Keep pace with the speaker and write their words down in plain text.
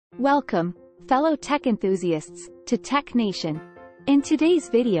Welcome, fellow tech enthusiasts, to TechNation. In today's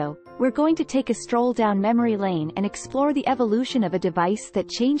video, we're going to take a stroll down memory lane and explore the evolution of a device that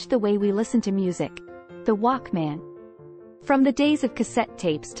changed the way we listen to music, the Walkman. From the days of cassette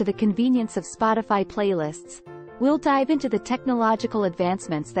tapes to the convenience of Spotify playlists, we'll dive into the technological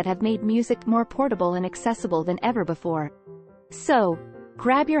advancements that have made music more portable and accessible than ever before. So,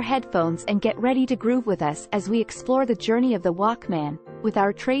 grab your headphones and get ready to groove with us as we explore the journey of the Walkman, with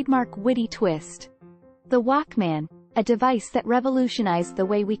our trademark witty twist. The Walkman, a device that revolutionized the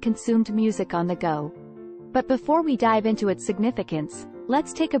way we consumed music on the go. But before we dive into its significance,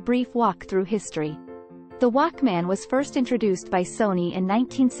 let's take a brief walk through history. The Walkman was first introduced by Sony in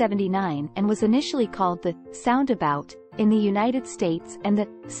 1979 and was initially called the Soundabout in the United States and the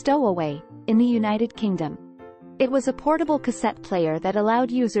Stowaway in the United Kingdom. It was a portable cassette player that allowed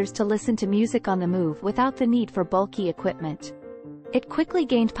users to listen to music on the move without the need for bulky equipment. It quickly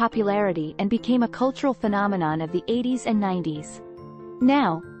gained popularity and became a cultural phenomenon of the 80s and 90s.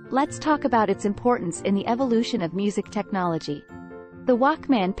 Now, let's talk about its importance in the evolution of music technology. The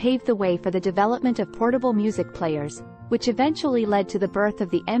Walkman paved the way for the development of portable music players, which eventually led to the birth of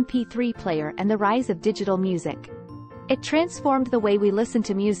the MP3 player and the rise of digital music. It transformed the way we listen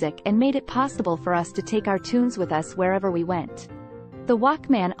to music and made it possible for us to take our tunes with us wherever we went. The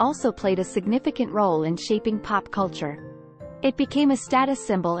Walkman also played a significant role in shaping pop culture. It became a status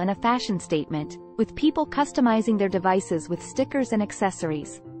symbol and a fashion statement, with people customizing their devices with stickers and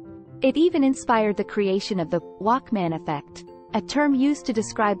accessories. It even inspired the creation of the Walkman effect, a term used to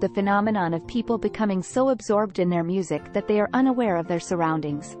describe the phenomenon of people becoming so absorbed in their music that they are unaware of their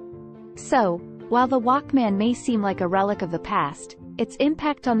surroundings. So, while the Walkman may seem like a relic of the past, its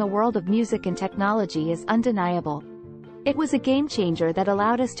impact on the world of music and technology is undeniable. It was a game-changer that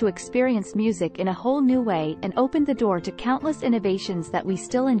allowed us to experience music in a whole new way and opened the door to countless innovations that we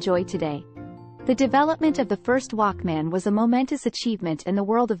still enjoy today. The development of the first Walkman was a momentous achievement in the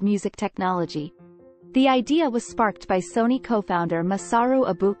world of music technology. The idea was sparked by Sony co-founder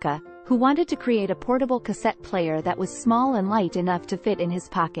Masaru Ibuka, who wanted to create a portable cassette player that was small and light enough to fit in his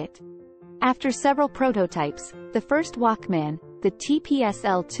pocket. After several prototypes, the first Walkman, the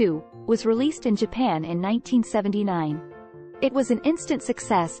TPSL-2, was released in Japan in 1979. It was an instant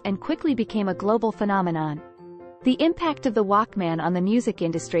success and quickly became a global phenomenon. The impact of the Walkman on the music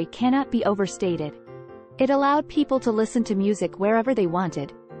industry cannot be overstated. It allowed people to listen to music wherever they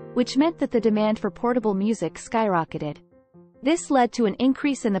wanted, which meant that the demand for portable music skyrocketed. This led to an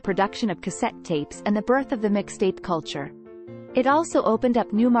increase in the production of cassette tapes and the birth of the mixtape culture. It also opened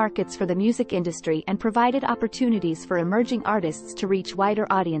up new markets for the music industry and provided opportunities for emerging artists to reach wider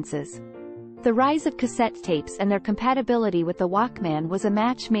audiences. The rise of cassette tapes and their compatibility with the Walkman was a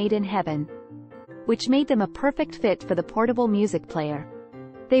match made in heaven, which made them a perfect fit for the portable music player.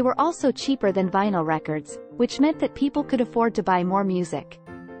 They were also cheaper than vinyl records, which meant that people could afford to buy more music.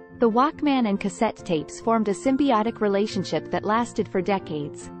 The Walkman and cassette tapes formed a symbiotic relationship that lasted for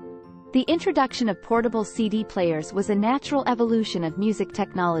decades. The introduction of portable CD players was a natural evolution of music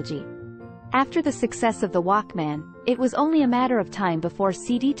technology. After the success of the Walkman, it was only a matter of time before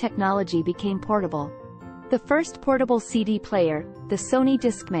CD technology became portable. The first portable CD player, the Sony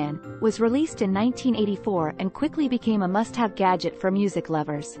Discman, was released in 1984 and quickly became a must-have gadget for music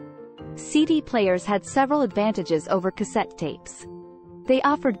lovers. CD players had several advantages over cassette tapes. They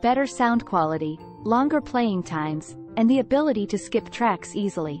offered better sound quality, longer playing times, and the ability to skip tracks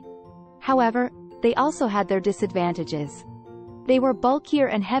easily. However, they also had their disadvantages. They were bulkier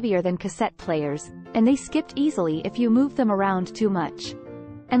and heavier than cassette players, and they skipped easily if you moved them around too much.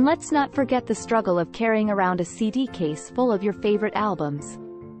 And let's not forget the struggle of carrying around a CD case full of your favorite albums.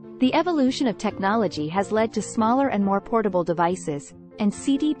 The evolution of technology has led to smaller and more portable devices, and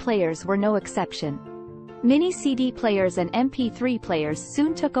CD players were no exception. Mini CD players and MP3 players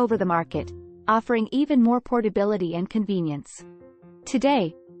soon took over the market, offering even more portability and convenience.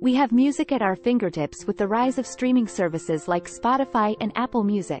 Today, we have music at our fingertips with the rise of streaming services like Spotify and Apple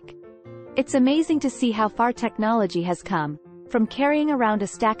Music. It's amazing to see how far technology has come, from carrying around a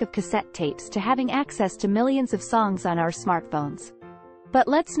stack of cassette tapes to having access to millions of songs on our smartphones. But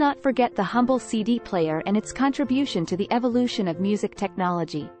let's not forget the humble CD player and its contribution to the evolution of music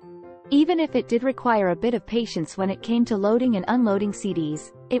technology. Even if it did require a bit of patience when it came to loading and unloading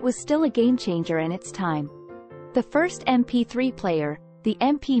CDs, it was still a game-changer in its time. The first MP3 player, the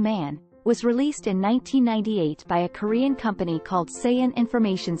MP-Man, was released in 1998 by a Korean company called Saeon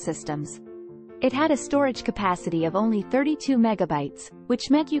Information Systems. It had a storage capacity of only 32 megabytes,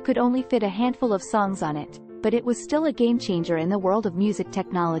 which meant you could only fit a handful of songs on it, but it was still a game-changer in the world of music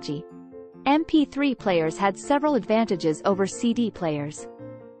technology. MP3 players had several advantages over CD players.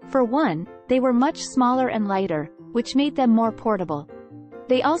 For one, they were much smaller and lighter, which made them more portable.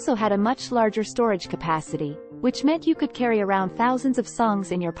 They also had a much larger storage capacity, which meant you could carry around thousands of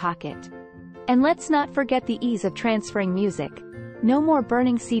songs in your pocket. And let's not forget the ease of transferring music. No more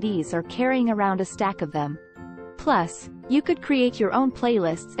burning CDs or carrying around a stack of them. Plus, you could create your own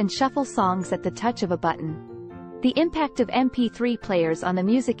playlists and shuffle songs at the touch of a button. The impact of MP3 players on the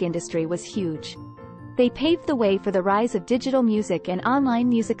music industry was huge. They paved the way for the rise of digital music and online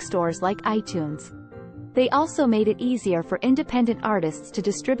music stores like iTunes. They also made it easier for independent artists to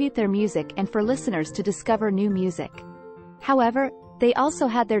distribute their music and for listeners to discover new music. However, they also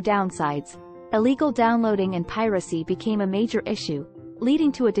had their downsides. Illegal downloading and piracy became a major issue,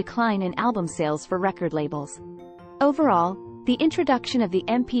 leading to a decline in album sales for record labels. Overall, the introduction of the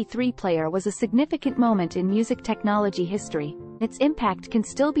MP3 player was a significant moment in music technology history. Its impact can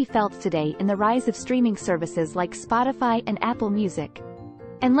still be felt today in the rise of streaming services like Spotify and Apple Music.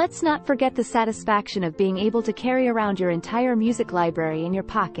 And let's not forget the satisfaction of being able to carry around your entire music library in your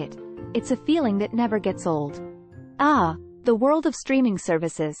pocket. It's a feeling that never gets old. Ah, the world of streaming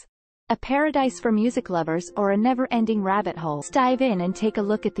services. A paradise for music lovers or a never-ending rabbit hole? Let's dive in and take a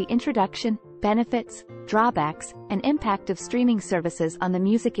look at the introduction, benefits, drawbacks, and impact of streaming services on the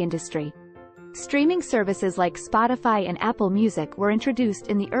music industry. Streaming services like Spotify and Apple Music were introduced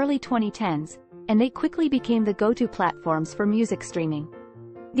in the early 2010s, and they quickly became the go-to platforms for music streaming.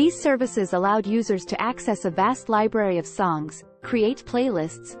 These services allowed users to access a vast library of songs, create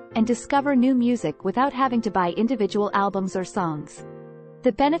playlists, and discover new music without having to buy individual albums or songs.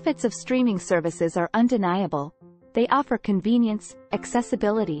 The benefits of streaming services are undeniable. They offer convenience,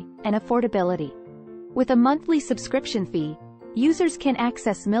 accessibility, and affordability. With a monthly subscription fee, users can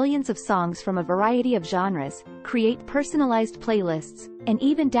access millions of songs from a variety of genres, create personalized playlists, and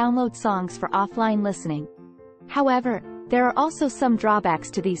even download songs for offline listening. However, there are also some drawbacks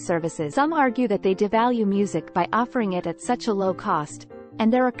to these services. Some argue that they devalue music by offering it at such a low cost,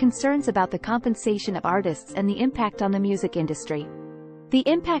 and there are concerns about the compensation of artists and the impact on the music industry. The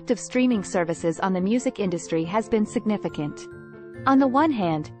impact of streaming services on the music industry has been significant. On the one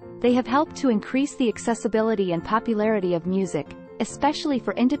hand, they have helped to increase the accessibility and popularity of music, especially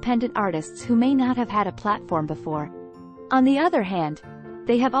for independent artists who may not have had a platform before. On the other hand,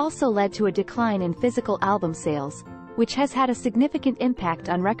 they have also led to a decline in physical album sales, which has had a significant impact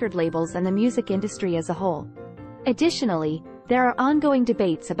on record labels and the music industry as a whole. Additionally, there are ongoing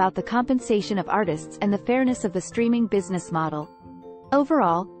debates about the compensation of artists and the fairness of the streaming business model.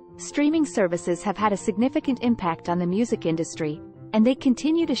 Overall, streaming services have had a significant impact on the music industry, and they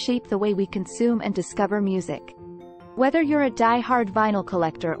continue to shape the way we consume and discover music. Whether you're a die-hard vinyl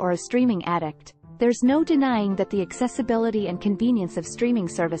collector or a streaming addict, there's no denying that the accessibility and convenience of streaming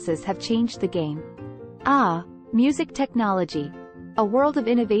services have changed the game. Ah, music technology. A world of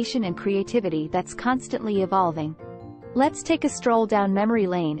innovation and creativity that's constantly evolving. Let's take a stroll down memory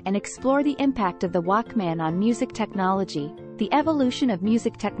lane and explore the impact of the Walkman on music technology, the evolution of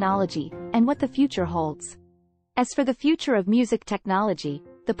music technology, and what the future holds. As for the future of music technology,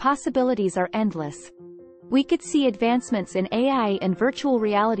 the possibilities are endless. We could see advancements in AI and virtual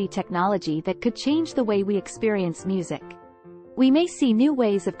reality technology that could change the way we experience music. We may see new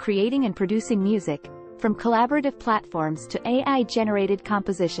ways of creating and producing music, from collaborative platforms to AI-generated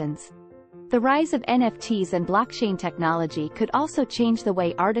compositions. The rise of NFTs and blockchain technology could also change the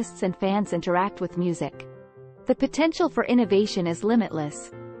way artists and fans interact with music. The potential for innovation is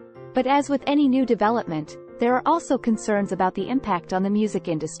limitless. But as with any new development, there are also concerns about the impact on the music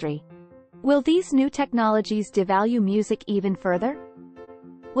industry. Will these new technologies devalue music even further?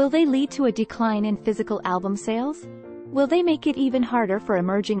 Will they lead to a decline in physical album sales? Will they make it even harder for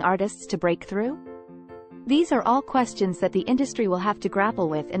emerging artists to break through? These are all questions that the industry will have to grapple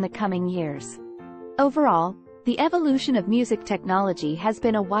with in the coming years. Overall, the evolution of music technology has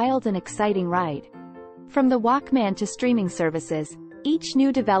been a wild and exciting ride. From the Walkman to streaming services, each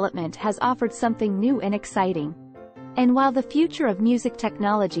new development has offered something new and exciting. And while the future of music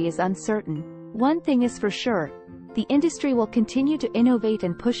technology is uncertain, one thing is for sure: the industry will continue to innovate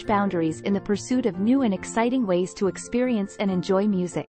and push boundaries in the pursuit of new and exciting ways to experience and enjoy music.